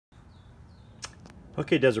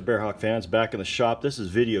Okay, Desert Bearhawk fans, back in the shop. This is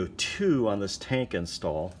video 2 on this tank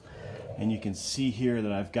install. And you can see here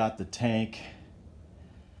that I've got the tank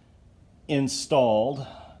installed.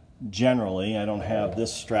 Generally, I don't have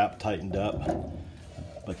this strap tightened up,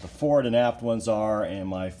 but the forward and aft ones are, and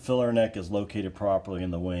my filler neck is located properly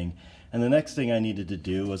in the wing. And the next thing I needed to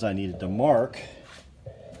do was I needed to mark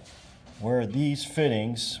where these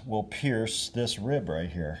fittings will pierce this rib right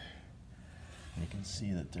here. You can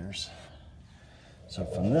see that there's, so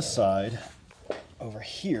from this side over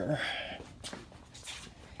here,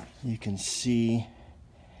 you can see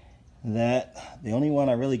that the only one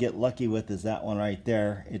I really get lucky with is that one right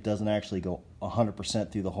there. It doesn't actually go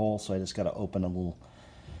 100% through the hole, so I just got to open a little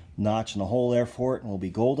notch in the hole there for it and we'll be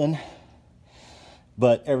golden.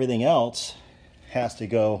 But everything else has to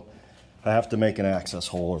go, I have to make an access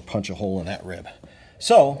hole or punch a hole in that rib.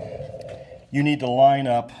 So you need to line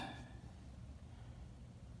up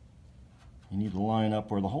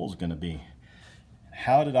where the hole is going to be.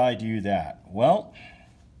 How did I do that? Well,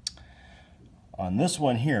 on this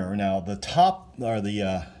one here, now the top, or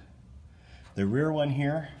the rear one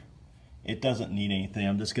here, it doesn't need anything.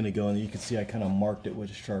 I'm just going to go, and you can see I kind of marked it with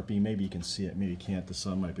a Sharpie. Maybe you can see it, maybe you can't. The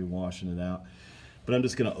sun might be washing it out. But I'm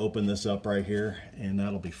just going to open this up right here, and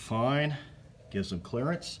that'll be fine. Give some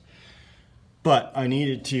clearance. But I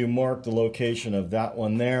needed to mark the location of that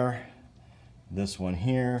one there, this one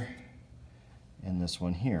here, and this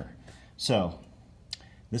one here. So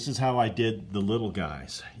this is how I did the little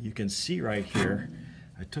guys. You can see right here,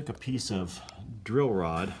 I took a piece of drill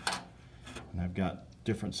rod, and I've got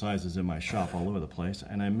different sizes in my shop all over the place,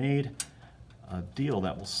 and I made a deal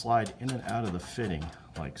that will slide in and out of the fitting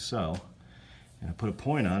like so. And I put a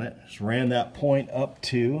point on it, just ran that point up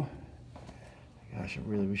to, gosh, I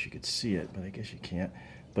really wish you could see it, but I guess you can't.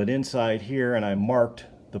 But inside here, and I marked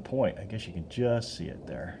the point. I guess you can just see it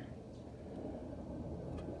there.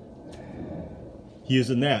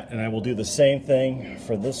 Using that, and I will do the same thing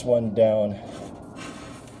for this one down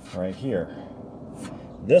right here.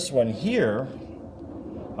 This one here,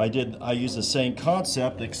 I used the same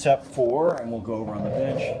concept except for, and we'll go over on the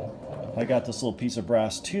bench, I got this little piece of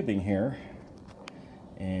brass tubing here,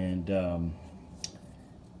 and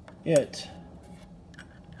it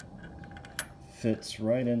fits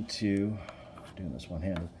right into, doing this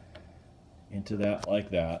one-handed, into that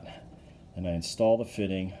like that, and I install the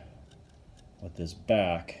fitting with this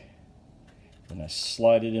back, and I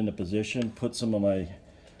slide it into position, put some of my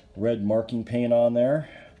red marking paint on there,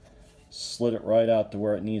 slid it right out to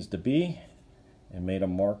where it needs to be, and made a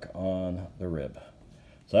mark on the rib.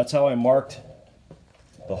 So that's how I marked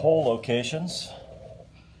the hole locations.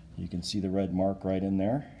 You can see the red mark right in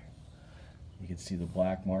there. You can see the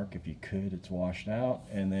black mark if you could, it's washed out.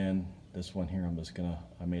 And then this one here,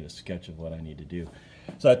 I made a sketch of what I need to do.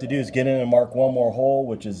 So what I have to do is get in and mark one more hole,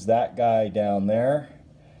 which is that guy down there,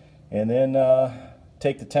 and then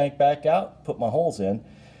take the tank back out, put my holes in.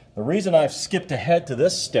 The reason I've skipped ahead to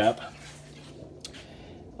this step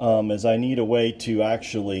is I need a way to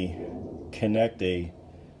actually connect a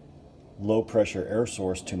low pressure air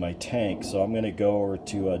source to my tank. So I'm going to go over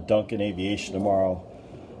to Duncan Aviation tomorrow,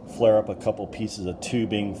 flare up a couple pieces of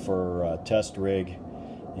tubing for a test rig,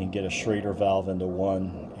 and get a Schrader valve into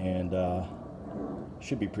one, and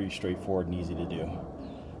should be pretty straightforward and easy to do.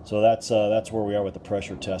 So that's where we are with the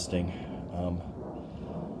pressure testing,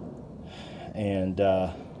 and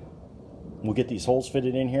we'll get these holes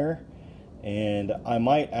fitted in here, and I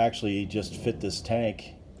might actually just fit this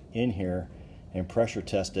tank in here and pressure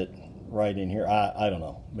test it right in here. I don't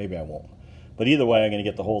know, maybe I won't, but either way I'm going to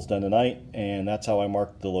get the holes done tonight, and that's how I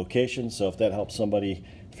marked the location. So if that helps somebody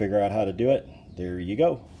figure out how to do it, there you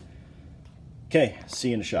go. Okay, see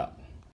you in the shop.